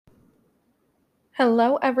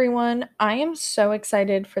Hello, everyone. I am so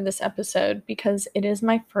excited for this episode because it is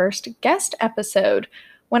my first guest episode.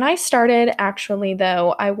 When I started, actually,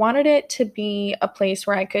 though, I wanted it to be a place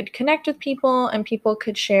where I could connect with people and people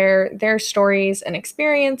could share their stories and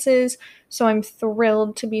experiences. So I'm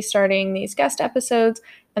thrilled to be starting these guest episodes,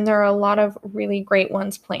 and there are a lot of really great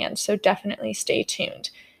ones planned. So definitely stay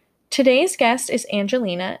tuned. Today's guest is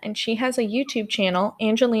Angelina, and she has a YouTube channel,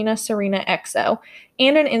 Angelina Serena XO,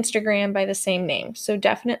 and an Instagram by the same name. So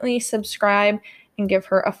definitely subscribe and give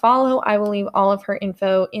her a follow. I will leave all of her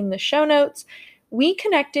info in the show notes. We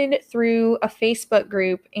connected through a Facebook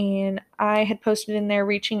group, and I had posted in there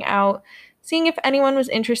reaching out, seeing if anyone was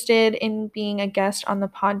interested in being a guest on the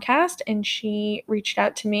podcast, and she reached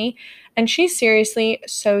out to me. And she's seriously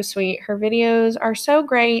so sweet. Her videos are so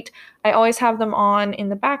great. I always have them on in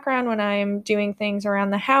the background when I'm doing things around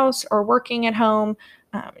the house or working at home.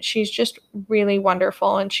 She's just really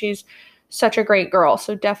wonderful and she's such a great girl.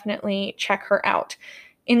 So definitely check her out.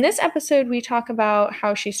 In this episode, we talk about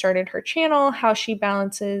how she started her channel, how she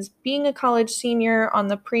balances being a college senior on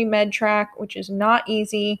the pre med track, which is not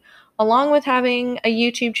easy, along with having a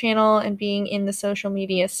YouTube channel and being in the social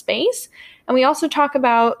media space. And we also talk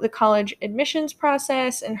about the college admissions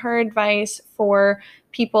process and her advice for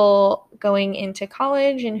people going into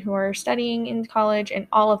college and who are studying in college and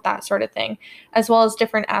all of that sort of thing, as well as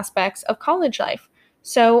different aspects of college life.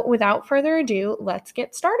 So, without further ado, let's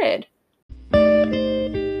get started.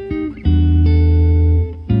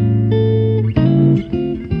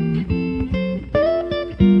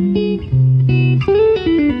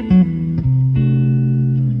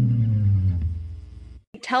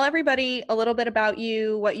 Tell everybody a little bit about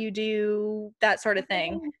you, what you do, that sort of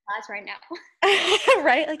thing. I'm in class right now.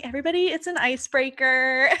 Right? Like everybody, it's an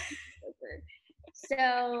icebreaker.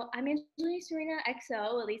 So I'm Angelina Serena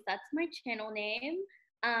XO, at least that's my channel name.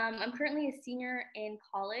 I'm currently a senior in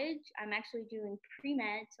college. I'm actually doing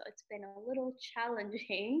pre-med, so it's been a little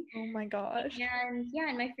challenging. Oh my gosh. And yeah,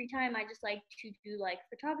 in my free time, I just like to do like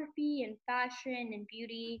photography and fashion and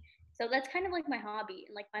beauty. So that's kind of like my hobby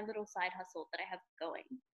and like my little side hustle that I have going.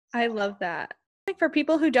 I love that. Like for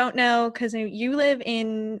people who don't know, because you live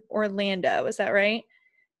in Orlando, is that right?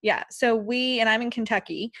 Yeah. So and I'm in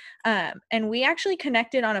Kentucky, and we actually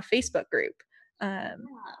connected on a Facebook group, Yeah,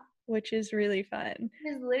 which is really fun. it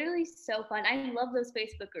is literally so fun. I love those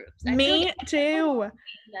Facebook groups. I feel like Me too.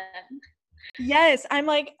 them. Yes, I'm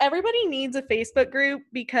like, everybody needs a Facebook group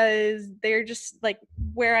because they're just like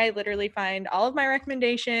where I literally find all of my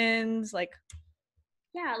recommendations, like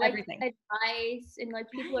Yeah, like everything. advice and like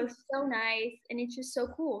people are Yes. so nice and it's just so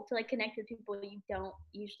cool to like connect with people you don't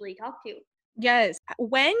usually talk to. Yes.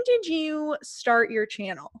 When did you start your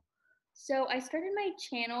channel? So I started my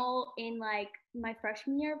channel in like my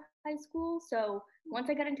freshman year of high school. So once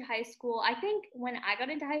I got into high school, I think when I got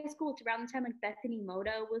into high school, it's around the time like Bethany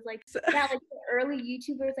Moto was like that, like the early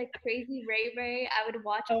YouTubers like Crazy Ray Ray. I would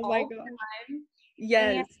watch Oh my all gosh. the time. And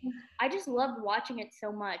Yes. I just loved watching it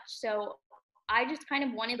so much. So I just kind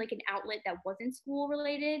of wanted like an outlet that wasn't school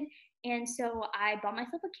related. And so I bought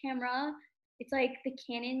myself a camera. It's like the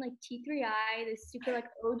Canon like T3i, this super like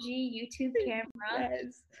OG YouTube camera.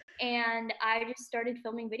 Yes. And I just started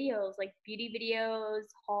filming videos, like beauty videos,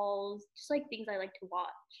 hauls, just like things I like to watch.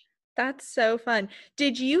 That's so fun.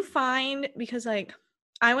 Did you find, because like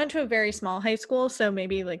I went to a very small high school, so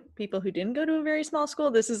maybe like people who didn't go to a very small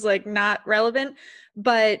school, this is like not relevant,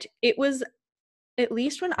 but it was, at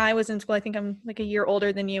least when I was in school, I think I'm like a year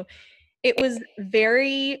older than you, it was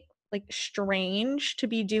very like strange to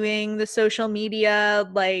be doing the social media,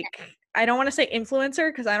 like I don't want to say influencer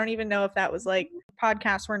because I don't even know if that was like,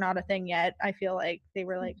 podcasts were not a thing yet. I feel like they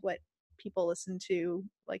were like what people listen to,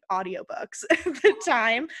 like audiobooks at the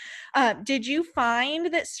time. Did you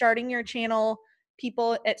find that starting your channel,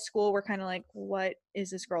 people at school were kind of like, what is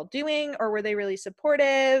this girl doing? Or were they really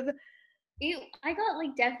supportive? I got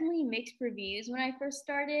like definitely mixed reviews when I first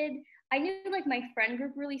started. I knew like my friend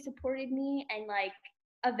group really supported me, and like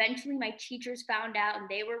eventually my teachers found out and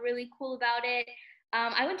they were really cool about it.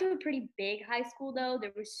 I went to a pretty big high school though.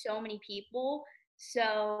 There were so many people.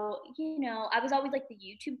 So, I was always like the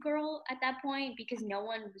YouTube girl at that point because no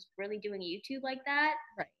one was really doing YouTube like that.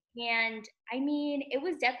 Right. And I mean, it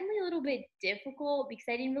was definitely a little bit difficult because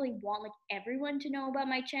I didn't really want like everyone to know about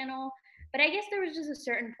my channel. But I guess there was just a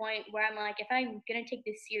certain point where I'm like, if I'm gonna take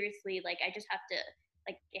this seriously, like I just have to,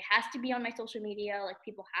 like it has to be on my social media, like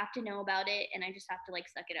people have to know about it, and I just have to like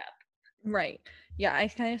suck it up. Right. Yeah, I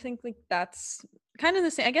kind of think like that's kind of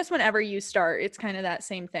the same. I guess whenever you start, it's kind of that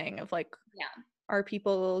same thing of like, Yeah. are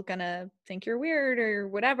people gonna think you're weird or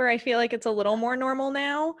whatever? I feel like it's a little more normal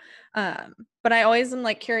now. But I always am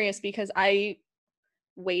like curious because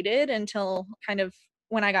waited until kind of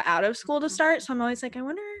when I got out of school to start. So I'm always like, I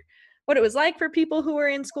wonder what it was like for people who were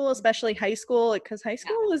in school, especially high school, because high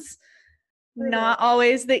school was not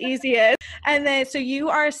always the easiest. And then, so you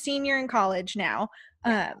are a senior in college now.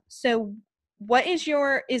 So what is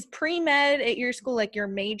is pre-med at your school like your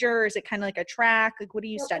major, or is it kind of like a track? Like, what are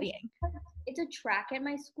you studying? It's a track at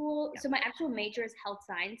my school. So my actual major is health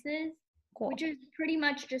sciences, Cool. which is pretty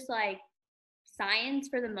much just like science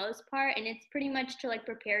for the most part, and it's pretty much to like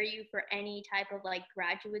prepare you for any type of like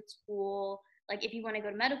graduate school, like if you want to go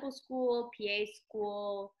to medical school, PA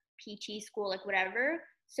school, PT school, like whatever.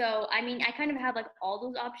 So I mean, I kind of have like all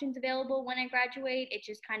those options available when I graduate. It's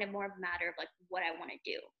just kind of more of a matter of like what I want to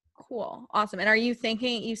do. Cool. Awesome. And are you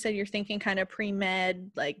thinking, you said you're thinking kind of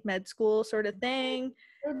pre-med, like med school sort of thing?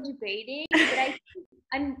 Still debating, but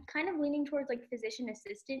I'm kind of leaning towards like physician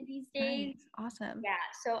assistant these days. Nice. Awesome. Yeah,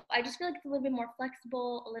 so I just feel like it's a little bit more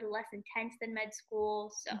flexible, a little less intense than med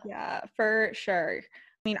school. So Yeah, for sure.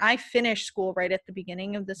 I mean, I finished school right at the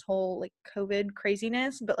beginning of this whole like COVID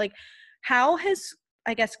craziness, but like, how has,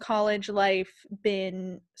 I guess, college life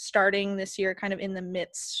been starting this year, kind of in the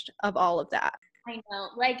midst of all of that? I know,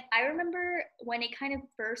 like I remember when it kind of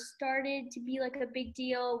first started to be like a big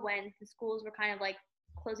deal when the schools were kind of like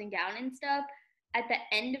closing down and stuff. At the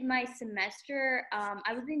end of my semester,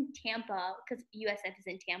 I was in Tampa because USF is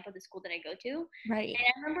in Tampa, the school that I go to. Right. And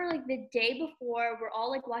I remember like the day before, we're all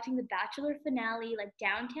like watching the Bachelor finale, like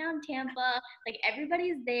downtown Tampa, like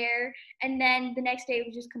everybody's there. And then the next day it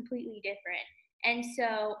was just completely different. And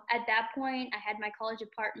so at that point, I had my college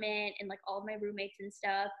apartment and like all of my roommates and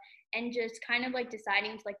stuff, and just kind of like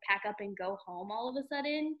deciding to like pack up and go home all of a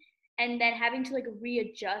sudden. And then having to like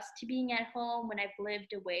readjust to being at home when I've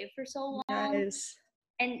lived away for so long. Yes.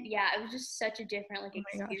 And yeah, it was just such a different like Oh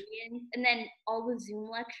my gosh. experience. And then all the Zoom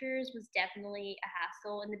lectures was definitely a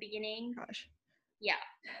hassle in the beginning. Gosh. Yeah.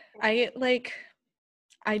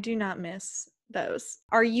 I do not miss those.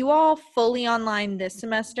 Are you all fully online this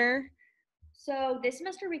semester? So this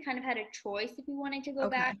semester we kind of had a choice if we wanted to go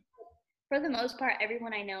Okay. back. For the most part,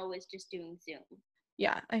 everyone I know is just doing Zoom.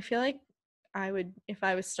 Yeah, I feel like I would, if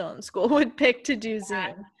I was still in school, would pick to do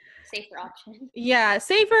Zoom. Safer option. Yeah,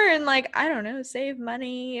 safer and like, I don't know, save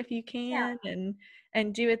money if you can,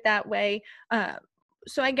 and do it that way.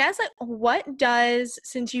 So I guess like, what does,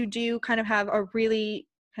 since you do kind of have a really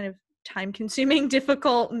kind of time consuming,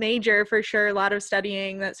 difficult major for sure, a lot of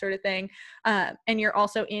studying, that sort of thing, and you're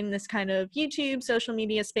also in this kind of YouTube, social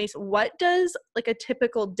media space, what does like a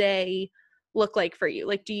typical day look like for you?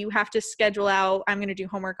 Like, do you have to schedule out, I'm going to do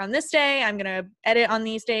homework on this day, I'm going to edit on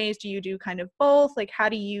these days? Do you do kind of both? Like, how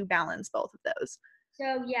do you balance both of those?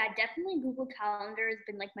 So yeah, definitely Google Calendar has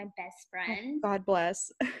been like my best friend. God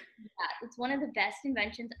bless. Yeah, it's one of the best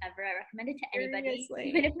inventions ever. I recommend it to anybody, Seriously.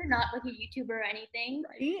 even if you're not like a YouTuber or anything.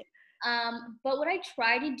 Right? But what I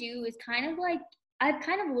try to do is kind of like I've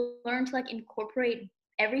kind of learned to like incorporate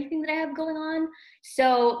everything that I have going on.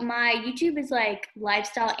 So my YouTube is like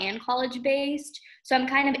lifestyle and college based. So I'm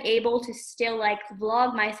kind of able to still like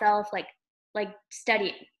vlog myself like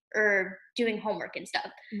studying or doing homework and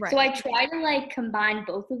stuff. Right. So I try to like combine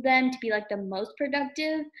both of them to be like the most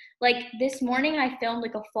productive. Like this morning I filmed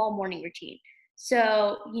like a fall morning routine.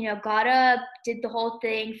 So, got up, did the whole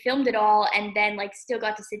thing, filmed it all, and then like still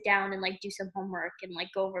got to sit down and like do some homework and like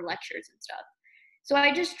go over lectures and stuff. So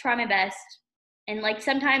I just try my best. And like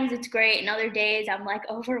sometimes it's great, and other days I'm like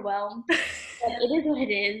overwhelmed. But it is what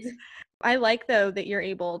it is. I like though that you're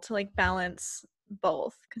able to like balance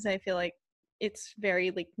both, because I feel like it's very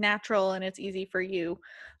like natural and it's easy for you.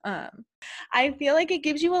 I feel like it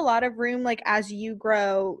gives you a lot of room, like as you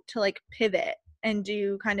grow, to like pivot and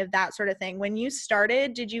do kind of that sort of thing. When you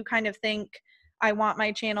started, did you kind of think, I want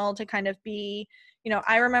my channel to kind of be,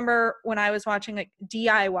 I remember when I was watching, like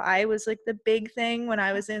DIY was like the big thing when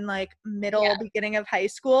I was in like beginning of high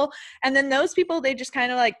school. And then those people, they just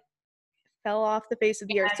kind of like fell off the face of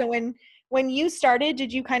the earth. So when you started,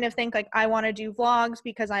 did you kind of think like, I want to do vlogs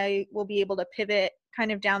because I will be able to pivot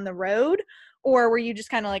kind of down the road? Or were you just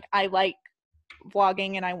kind of like, I like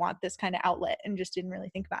vlogging and I want this kind of outlet, and just didn't really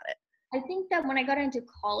think about it? I think that when I got into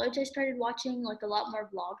college, I started watching like a lot more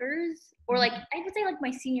vloggers, or like I would say like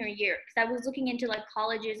my senior year, because I was looking into like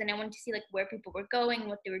colleges and I wanted to see like where people were going,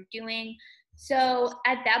 what they were doing. So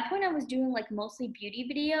at that point, I was doing like mostly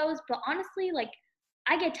beauty videos, but honestly, like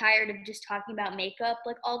I get tired of just talking about makeup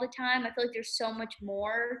like all the time. I feel like there's so much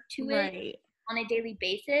more to it on a daily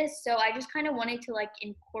basis. So I just kind of wanted to like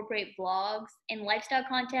incorporate vlogs and lifestyle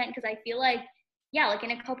content, because I feel like like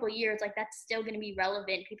in a couple of years, like that's still going to be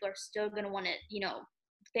relevant. People are still going to want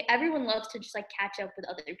to, everyone loves to just like catch up with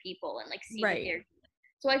other people and like see what they're doing.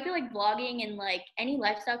 So I feel like vlogging and like any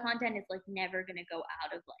lifestyle content is like never gonna go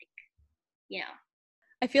out of like, you know.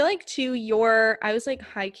 I feel like too I was like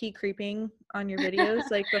high key creeping on your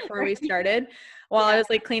videos like before we Right? started while I Yeah. was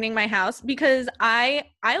like cleaning my house because I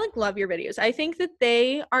like love your videos. I think that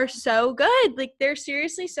they are so good. Like they're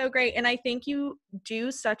seriously so great and I think you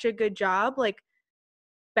do such a good job like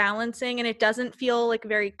balancing and it doesn't feel like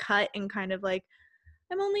very cut and kind of like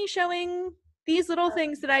I'm only showing these little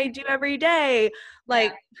things that I do every day.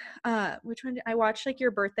 Yeah. Like, which one I watched like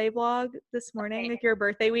your birthday vlog this morning, Okay. like your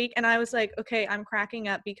birthday week, and I was like, okay, I'm cracking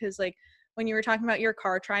up because like when you were talking about your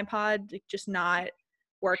car tripod like, just not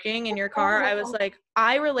working in your car, I was Oh, like,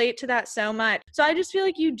 I relate to that so much. So I just feel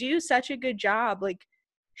like you do such a good job like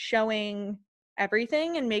showing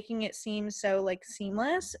everything and making it seem so like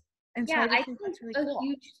seamless. And so yeah, I I just think think that's really a cool.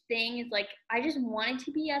 huge thing is like I just wanted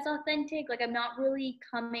to be as authentic. Like I'm not really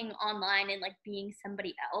coming online and like being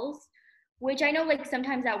somebody else, which I know like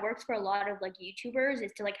sometimes that works for a lot of like YouTubers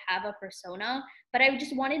is to like have a persona, but I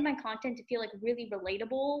just wanted my content to feel like really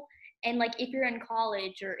relatable and like if you're in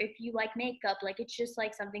college or if you like makeup, like it's just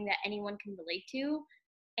like something that anyone can relate to.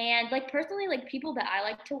 And like personally, like people that I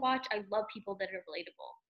like to watch, I love people that are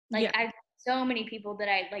relatable. Like Yeah. I've so many people that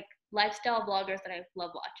I like lifestyle bloggers that I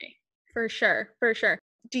love watching. For sure, for sure.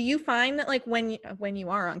 Do you find that like when you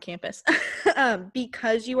are on campus,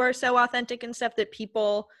 because you are so authentic and stuff that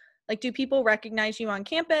people like do people recognize you on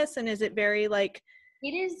campus and is it very like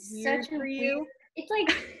It is weird such a for weird, you? it's like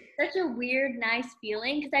such a weird, nice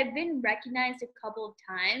feeling because I've been recognized a couple of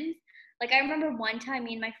times. Like I remember one time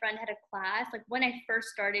me and my friend had a class, like when I first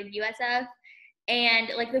started USF, and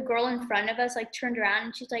like the girl in front of us like turned around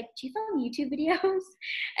and she's like, "Do you film YouTube videos?"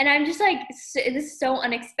 And I'm just like, this is so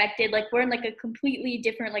unexpected. Like we're in like a completely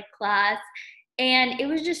different like class, and it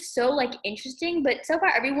was just so like interesting. But so far,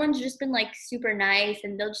 everyone's just been like super nice,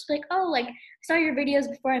 and they'll just be like, "Oh, like I saw your videos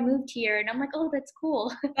before I moved here," and I'm like, "Oh, that's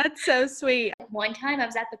cool." That's so sweet. One time I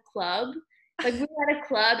was at the club, like we were at a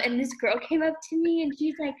club, and this girl came up to me and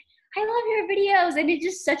she's like, "I love your videos," and it's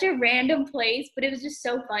just such a random place, but it was just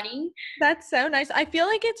so funny. That's so nice. I feel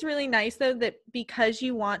like it's really nice though that because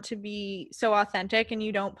you want to be so authentic and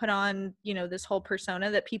you don't put on, you know, this whole persona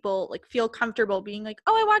that people like feel comfortable being like,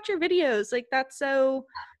 "Oh, I watch your videos." Like that's so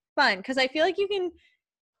fun because I feel like you can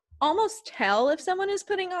almost tell if someone is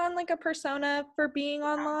putting on like a persona for being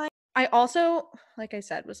online. I also, like I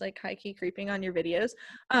said, was like high key creeping on your videos.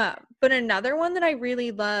 But another one that I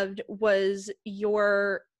really loved was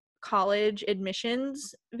your college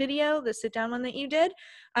admissions video, the sit down one that you did.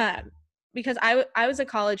 Um, because I was a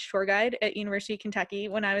college tour guide at University of Kentucky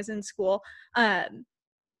when I was in school.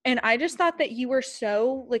 And I just thought that you were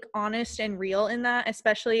so like honest and real in that,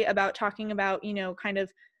 especially about talking about, you know, kind of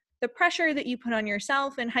the pressure that you put on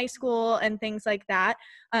yourself in high school and things like that.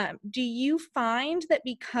 Do you find that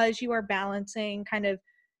because you are balancing kind of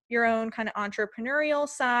your own kind of entrepreneurial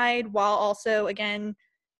side while also, again,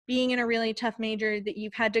 being in a really tough major, that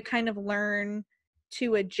you've had to kind of learn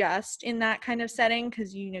to adjust in that kind of setting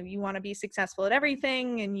because you know you want to be successful at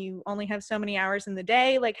everything and you only have so many hours in the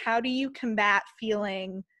day? Like how do you combat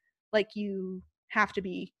feeling like you have to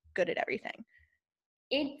be good at everything?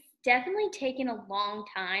 It's definitely taken a long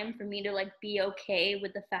time for me to like be okay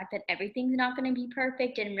with the fact that everything's not going to be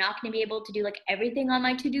perfect and I'm not going to be able to do like everything on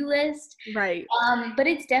my to-do list. Right. But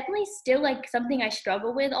it's definitely still like something I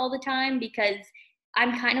struggle with all the time because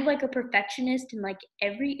I'm kind of like a perfectionist in like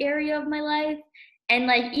every area of my life. And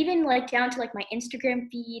like even like down to like my Instagram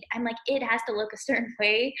feed, I'm like, it has to look a certain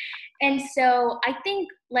way. And so I think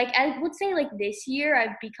like I would say like this year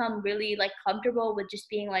I've become really like comfortable with just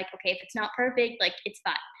being like, okay, if it's not perfect, like it's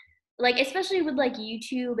fine. Like especially with like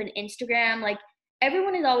YouTube and Instagram, like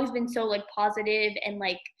everyone has always been so like positive and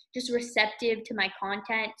like just receptive to my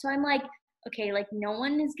content. So I'm like, okay, like no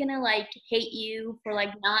one is gonna like hate you for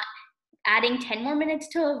like not adding 10 more minutes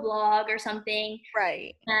to a vlog or something.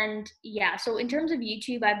 Right. And yeah, so in terms of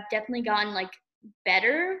YouTube, I've definitely gotten like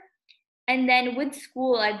better. And then with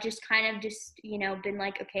school, I've just kind of just, you know, been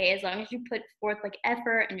like, okay, as long as you put forth like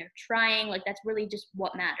effort and you're trying, like that's really just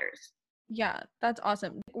what matters. Yeah, that's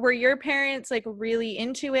awesome. Were your parents like really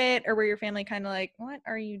into it or were your family kind of like, what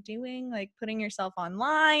are you doing? Like putting yourself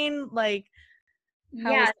online? Like,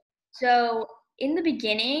 how was Yeah. So in the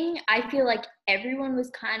beginning, I feel like everyone was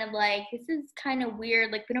kind of like, this is kind of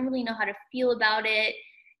weird. Like, we don't really know how to feel about it.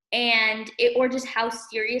 And it, or just how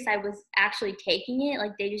serious I was actually taking it.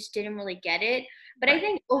 Like, they just didn't really get it. But I right?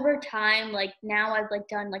 think over time, like now I've like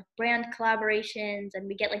done like brand collaborations and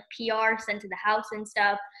we get like PR sent to the house and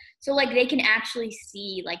stuff. So like they can actually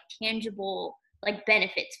see like tangible like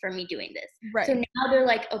benefits for me doing this. So Right. now they're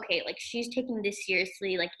like, okay, like she's taking this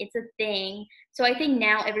seriously, like it's a thing. So I think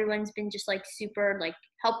now everyone's been just like super like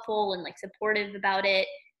helpful and like supportive about it.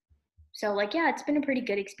 So like yeah, it's been a pretty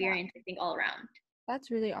good experience, I think, all around. That's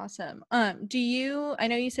really awesome. I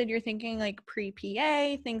know you said you're thinking like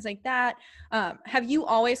pre-PA, things like that. Have you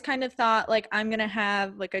always kind of thought like I'm gonna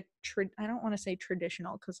have like I don't want to say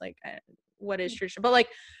traditional because like what is traditional, but like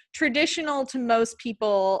traditional to most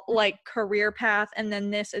people like career path and then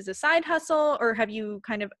this is a side hustle, or have you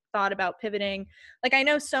kind of thought about pivoting? Like I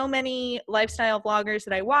know so many lifestyle vloggers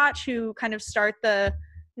that I watch who kind of start the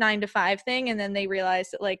 9 to 5 thing and then they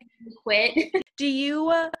realize that like Quit. do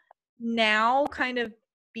you now kind of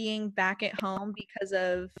being back at home because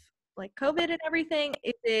of like COVID and everything,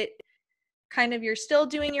 is it kind of you're still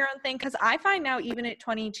doing your own thing? Because I find now, even at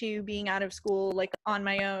 22, being out of school, like on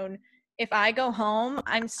my own, if I go home,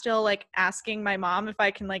 I'm still like asking my mom if I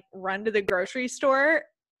can like run to the grocery store.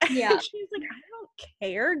 Yeah. She's like, I don't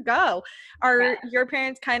care, go. Yeah. Are your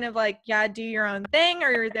parents kind of like, yeah, do your own thing,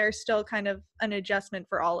 or there's still kind of an adjustment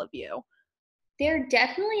for all of you? They're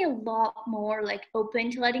definitely a lot more like open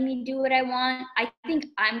to letting me do what I want. I think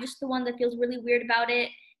I'm just the one that feels really weird about it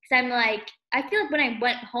because I'm like, I feel like when I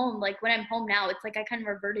went home, like when I'm home now, it's like I kind of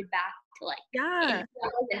reverted back to like Yeah. I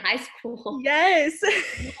was in high school. Yes.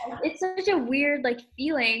 It's such a weird like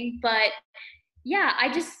feeling, but yeah,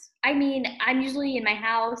 I mean, I'm usually in my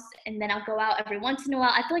house and then I'll go out every once in a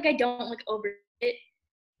while. I feel like I don't look over it.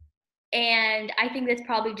 And I think that's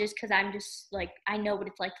probably just because I'm just like, I know what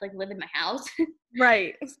it's like to like live in my house.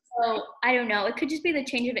 Right. So I don't know. It could just be the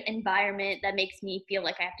change of environment that makes me feel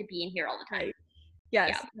like I have to be in here all the time. Right. Yeah.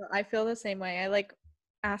 Yes. No, I feel the same way. I like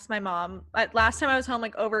asked my mom last time I was home,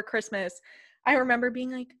 like over Christmas. I remember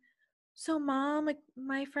being like, so mom, like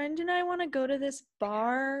my friend and I want to go to this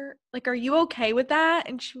bar. Like, are you okay with that?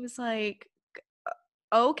 And she was like,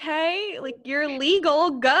 okay, like you're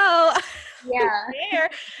legal, go. I don't Yeah. care.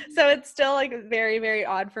 So it's still like very, very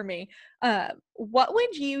odd for me. What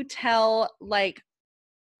would you tell like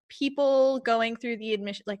people going through the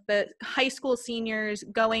admission, like the high school seniors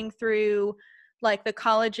going through like the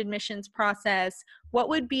college admissions process? What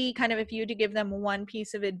would be kind of, if you had to give them one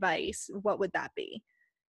piece of advice, what would that be?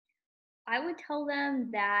 I would tell them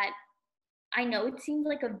that I know it seems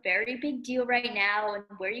like a very big deal right now, and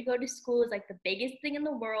where you go to school is like the biggest thing in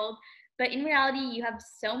the world. But in reality, you have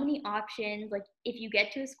so many options. Like, if you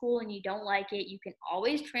get to a school and you don't like it, you can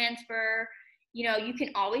always transfer. You know, you can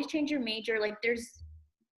always change your major. Like,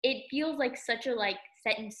 it feels like such a like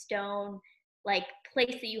set in stone like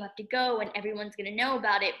place that you have to go and everyone's going to know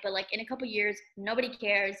about it, but like in a couple years nobody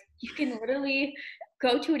cares. You can literally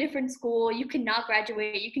go to a different school, you cannot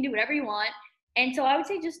graduate, you can do whatever you want. And so I would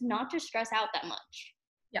say just not to stress out that much.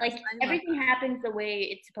 Yes, Like I love everything happens the way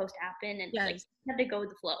it's supposed to happen, and that. like Yes, you have to go with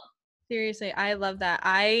the flow. seriously, I love that.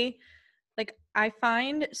 I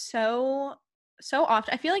find so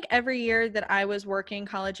often, I feel like every year that I was working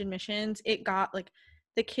college admissions, it got like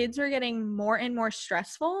the kids were getting more and more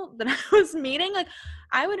stressful that I was meeting. Like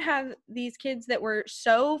I would have these kids that were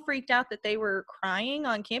so freaked out that they were crying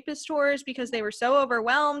on campus tours because they were so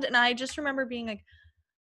overwhelmed. And I just remember being like,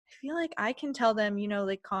 I feel like I can tell them,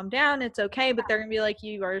 like calm down, it's okay, but they're gonna be like,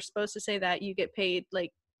 you are supposed to say that, you get paid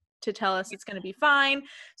like to tell us it's gonna be fine.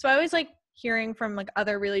 So I always like hearing from like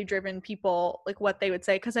other really driven people like what they would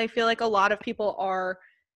say, because I feel like a lot of people are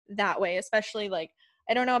that way, especially like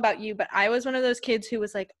I don't know about you, but I was one of those kids who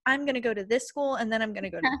was like, I'm gonna go to this school and then I'm gonna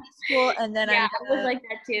go to this school and then Yeah, I'm I was gonna, like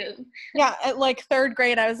that too. yeah, at like third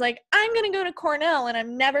grade, I was like, I'm gonna go to Cornell and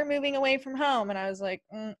I'm never moving away from home. And I was like,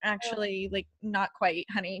 actually, like, not quite,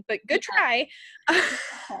 honey, but good Yeah. try.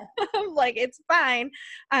 Like, it's fine.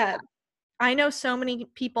 Yeah. Uh, I know so many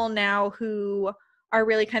people now who are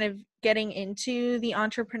really kind of getting into the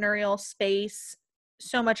entrepreneurial space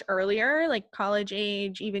so much earlier, like college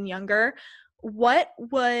age, even younger. What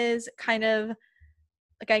was kind of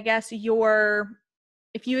like, I guess, if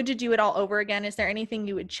you had to do it all over again, is there anything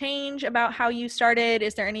you would change about how you started?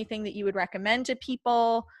 Is there anything that you would recommend to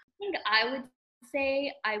people? Think I would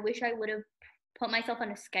say I wish I would have put myself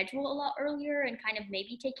on a schedule a lot earlier and kind of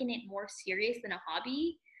maybe taken it more serious than a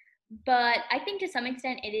hobby. But I think to some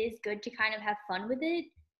extent it is good to kind of have fun with it,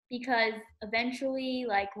 because eventually,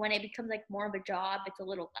 like when it becomes like more of a job, it's a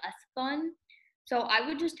little less fun. So I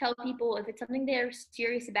would just tell people, if it's something they're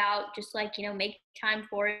serious about, just like, make time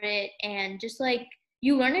for it, and just like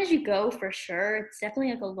you learn as you go for sure. It's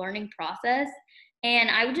definitely like a learning process. And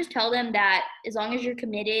I would just tell them that as long as you're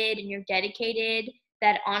committed and you're dedicated,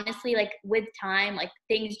 that honestly, like with time, like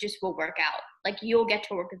things just will work out. Like you'll get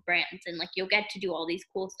to work with brands and like you'll get to do all these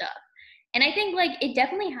cool stuff. And I think like it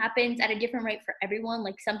definitely happens at a different rate for everyone.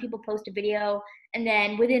 Like some people post a video and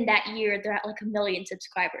then within that year they're at like 1 million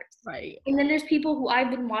subscribers. Right. And then there's people who I've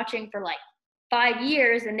been watching for like 5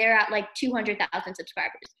 years and they're at like 200,000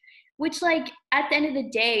 subscribers. Which like at the end of the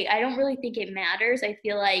day, I don't really think it matters. I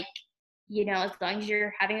feel like, as long as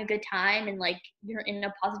you're having a good time and like you're in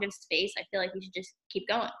a positive space, I feel like you should just keep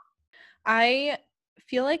going. I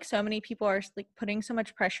feel like so many people are like putting so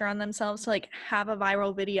much pressure on themselves to like have a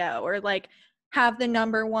viral video or like have the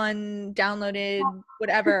number one downloaded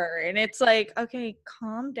whatever. And it's like, okay,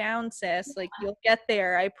 calm down, sis. Like you'll get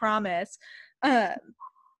there, I promise. Um,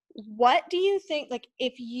 what do you think, like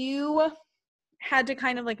if you had to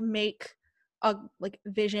kind of like make a like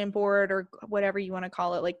vision board or whatever you want to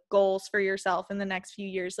call it, like goals for yourself in the next few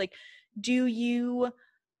years, like do you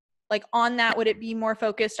like on that, would it be more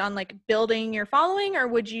focused on like building your following, or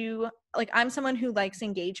would you like, I'm someone who likes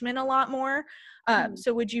engagement a lot more,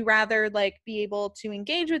 so would you rather like be able to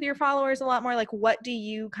engage with your followers a lot more? Like what do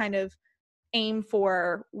you kind of aim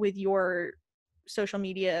for with your social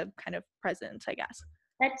media kind of presence, I guess?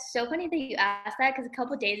 That's so funny that you asked that because a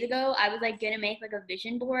couple days ago I was like gonna make like a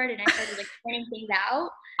vision board and I started like planning things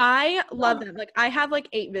out. I love them. Like I have like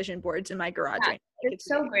 8 vision boards in my garage Yeah, right now. Like, it's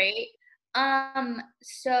so great.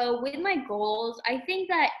 So with my goals, I think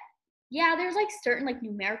that yeah, there's like certain like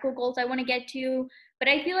numerical goals I want to get to, but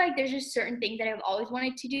I feel like there's just certain things that I've always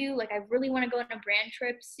wanted to do. Like I really want to go on a brand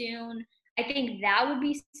trip soon. I think that would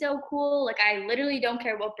be so cool. Like I literally don't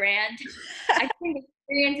care what brand. I think the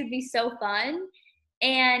experience would be so fun.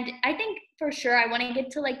 And I think for sure I want to get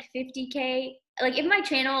to like 50K. Like if my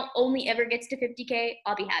channel only ever gets to 50K,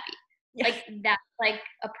 I'll be happy. yeah. Like that's like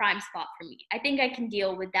a prime spot for me. I think I can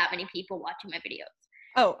deal with that many people watching my videos.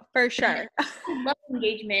 Oh, for And sure. I love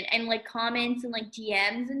engagement and like comments and like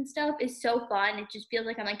DMs and stuff is so fun. It just feels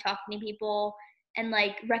like I'm like talking to people and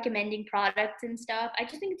like recommending products and stuff. I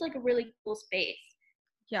just think it's like a really cool space.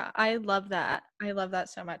 Yeah, I love that. I love that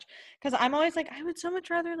so much because I'm always like, I would so much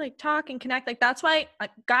rather like talk and connect. Like that's why,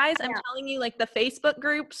 guys, I'm Yeah. telling you, like the Facebook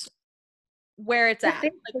groups, where it's The at.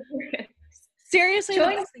 Like Facebook groups. seriously, the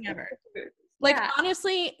Join best thing ever. Facebook groups. Like Yeah.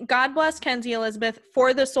 honestly, God bless Kenzie Elizabeth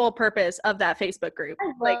for the sole purpose of that Facebook group.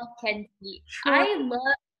 I Like love Kenzie. true. I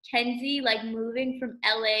love Kenzie like moving from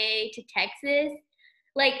LA to Texas.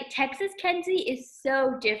 Like Texas Kenzie is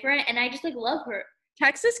so different and I just like love her.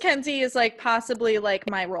 Texas Kenzie is like possibly like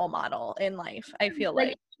my role model in life, I feel Like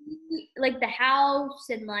like. like the house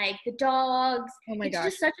and like the dogs. Oh my It's gosh.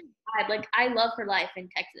 just such a vibe. Like I love her life in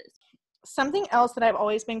Texas. Something else that I've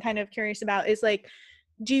always been kind of curious about is like,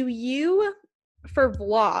 do you, for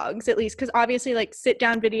vlogs at least, because obviously like sit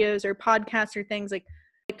down videos or podcasts or things like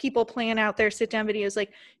people plan out their sit down videos,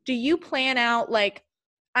 like do you plan out like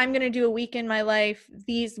I'm going to do a week in my life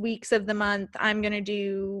these weeks of the month, I'm going to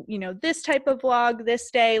do, you know, this type of vlog this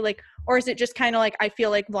day, like, or is it just kind of like I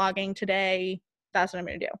feel like vlogging today, that's what I'm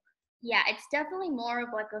going to do? Yeah, it's definitely more of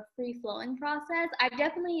like a free flowing process. I've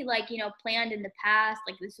definitely like, planned in the past,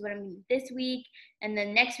 like this is what I'm gonna do this week, and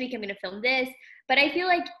then next week I'm gonna film this. But I feel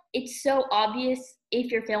like it's so obvious if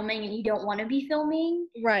you're filming and you don't want to be filming.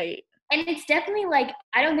 Right. And it's definitely like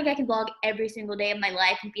I don't think I can vlog every single day of my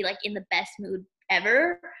life and be like in the best mood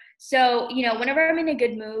ever. So, whenever I'm in a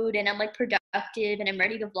good mood and I'm like productive and I'm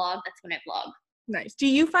ready to vlog, that's when I vlog. Nice. Do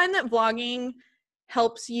you find that vlogging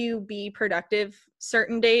helps you be productive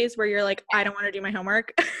certain days where you're like, I don't want to do my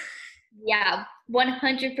homework? Yeah,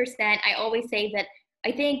 100%. I always say that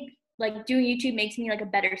I think like doing YouTube makes me like a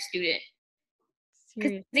better student because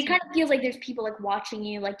Seriously. it kind of feels like there's people like watching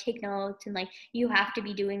you, like take notes and like you have to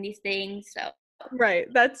be doing these things. So Right.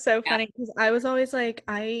 That's so yeah. funny because I was always like,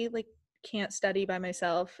 I like can't study by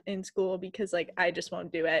myself in school because like I just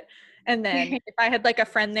won't do it. And then if I had like a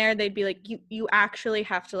friend there, they'd be like, you actually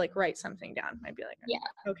have to like write something down. I'd be like, Yeah.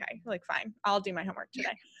 okay, like fine, I'll do my homework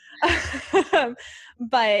today.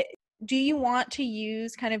 But do you want to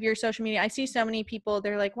use kind of your social media? I see so many people,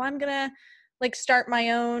 they're like, well, I'm gonna like start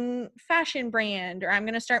my own fashion brand or I'm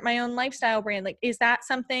gonna start my own lifestyle brand. Like, is that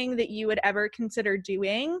something that you would ever consider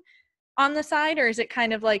doing on the side, or is it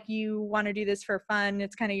kind of like you want to do this for fun,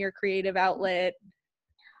 it's kind of your creative outlet?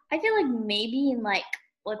 I feel like maybe in like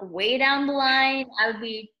way down the line, I would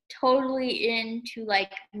be totally into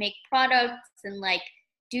like make products and like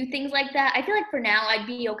do things like that. I feel like for now I'd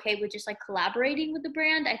be okay with just like collaborating with the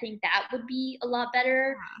brand. I think that would be a lot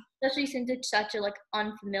better, especially since it's such a like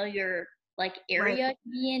unfamiliar like Right. area to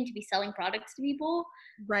be in to be selling products to people.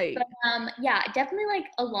 Right. But yeah, definitely like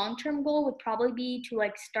a long-term goal would probably be to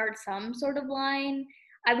like start some sort of line.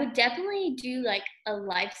 I would definitely do like a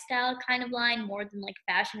lifestyle kind of line more than like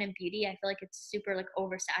fashion and beauty. I feel like it's super like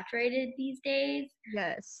oversaturated these days.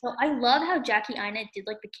 Yes. So I love how Jackie Aina did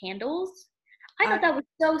like the candles. I I thought that was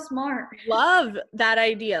so smart. love that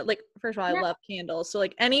idea. Like, first of all, I Yeah, love candles. So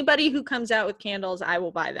like anybody who comes out with candles, I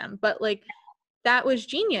will buy them. But like that was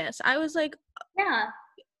genius. I was like, yeah.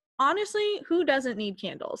 honestly, who doesn't need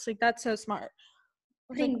candles? Like that's so smart.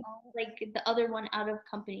 I was like, Putting oh like the other one out of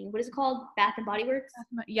company. What is it called? Bath and Body Works?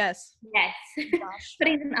 yes. Yes. Gosh.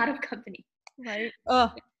 Putting them out of company. Right.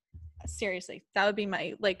 Oh, seriously. That would be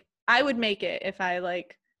my like I would make it if I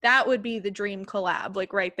like that would be the dream collab,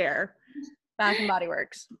 like right there. Bath and Body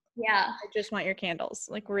Works. Yeah. I just want your candles.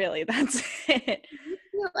 Like really, that's it.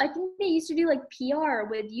 I think they used to do like PR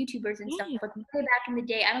with YouTubers and stuff Yeah. like way back in the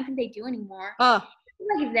day. I don't think they do anymore. Oh,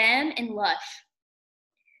 Like them and Lush.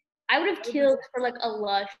 I would have killed for like a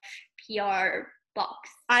Lush PR box.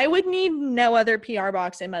 I would need no other PR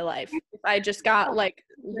box in my life if I just got Oh, like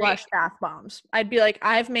great. Lush bath bombs. I'd be like,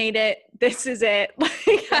 I've made it. This is it. Like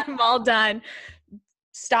Yeah. I'm all done.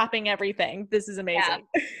 Stopping everything. This is Yeah. amazing.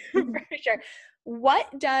 Mhm. For sure.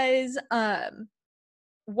 What does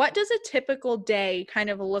a typical day kind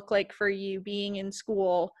of look like for you being in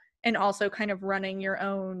school and also kind of running your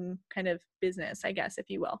own kind of business, I guess, if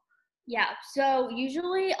you will? Yeah. So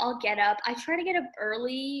usually I'll get up. I try to get up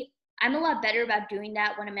early. I'm a lot better about doing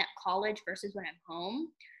that when I'm at college versus when I'm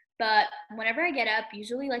home. But whenever I get up,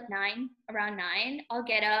 usually like around 9, I'll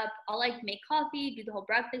get up. I'll like make coffee, do the whole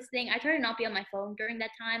breakfast thing. I try to not be on my phone during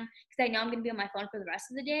that time because I know I'm going to be on my phone for the rest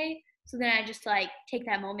of the day. So then I just like take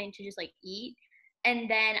that moment to just like eat. And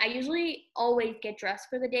then I usually always get dressed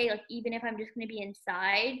for the day, like even if I'm just going to be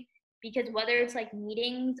inside, because whether it's like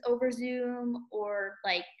meetings over Zoom or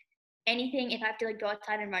like anything, if I have to like go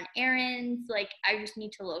outside and run errands, like I just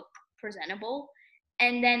need to look presentable.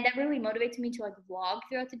 And then that really motivates me to like vlog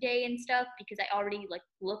throughout the day and stuff because I already like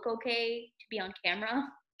look okay to be on camera.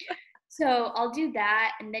 So I'll do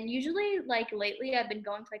that. And then usually like lately I've been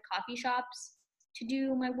going to like coffee shops to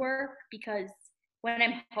do my work because when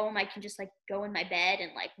I'm home I can just like go in my bed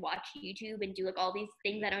and like watch YouTube and do like all these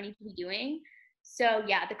things I don't need to be doing. So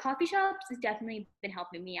yeah, the coffee shops has definitely been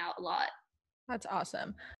helping me out a lot. That's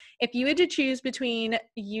awesome. If you had to choose between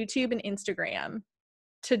YouTube and Instagram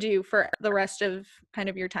to do for the rest of kind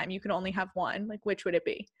of your time, you can only have one. Like, which would it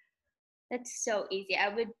be? That's so easy. I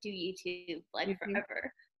would do YouTube like YouTube.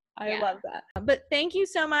 forever. I Yeah. love that. But thank you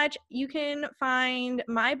so much. You can find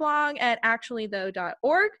my blog at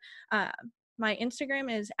actuallythough.org. Uh, my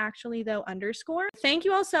Instagram is actuallythough_. Thank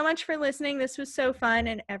you all so much for listening. This was so fun.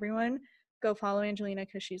 And everyone go follow Angelina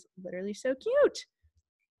because she's literally so cute.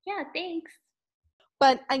 Yeah, thanks.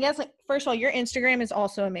 But I guess like first of all, your Instagram is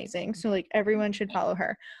also amazing. So like everyone should follow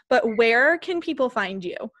her. But where can people find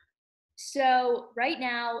you? So right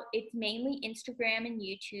now it's mainly Instagram and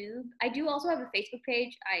YouTube. I do also have a Facebook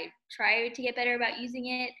page. I try to get better about using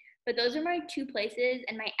it, but those are my two places,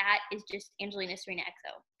 and my at is just Angelina Serena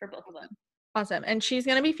XO for both of them. Awesome. And she's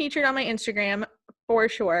going to be featured on my Instagram for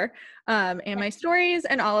sure. And my stories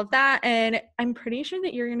and all of that. And I'm pretty sure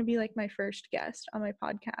that you're going to be like my first guest on my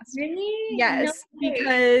podcast. Really? No Yes, way.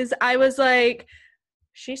 because I was like,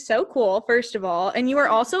 she's so cool, first of all. And you were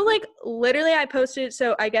also like, literally, I posted.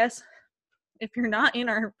 So I guess if you're not in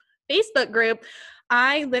our Facebook group,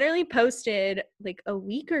 I literally posted like a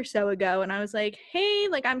week or so ago and I was like, hey,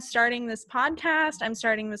 like I'm starting this podcast, I'm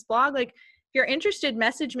starting this blog. Like, if you're interested,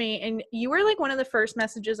 message me. And you were like one of the first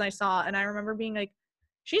messages I saw. And I remember being like,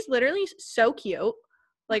 she's literally so cute.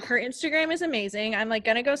 Like her Instagram is amazing. I'm like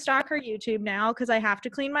gonna go stalk her YouTube now because I have to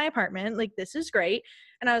clean my apartment. Like this is great.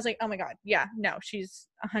 And I was like, oh my God, yeah, no, she's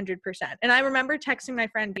 100%. And I remember texting my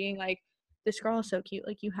friend being like, this girl is so cute.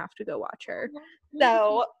 Like you have to go watch her.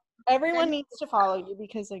 So everyone needs to follow you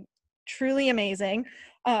because like truly amazing.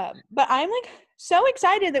 But I'm like so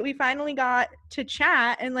excited that we finally got to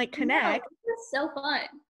chat and like No, connect. this was so fun.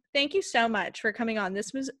 Thank you so much for coming on.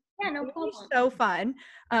 This was Yeah, no really problem. so fun.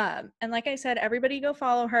 And like I said, everybody go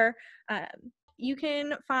follow her. You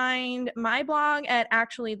can find my blog at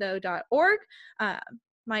actuallythough.org.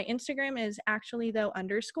 My Instagram is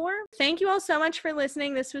actuallythough_. Thank you all so much for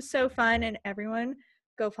listening. This was so fun. And everyone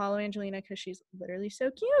go follow Angelina because she's literally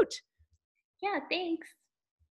so cute. Yeah, thanks.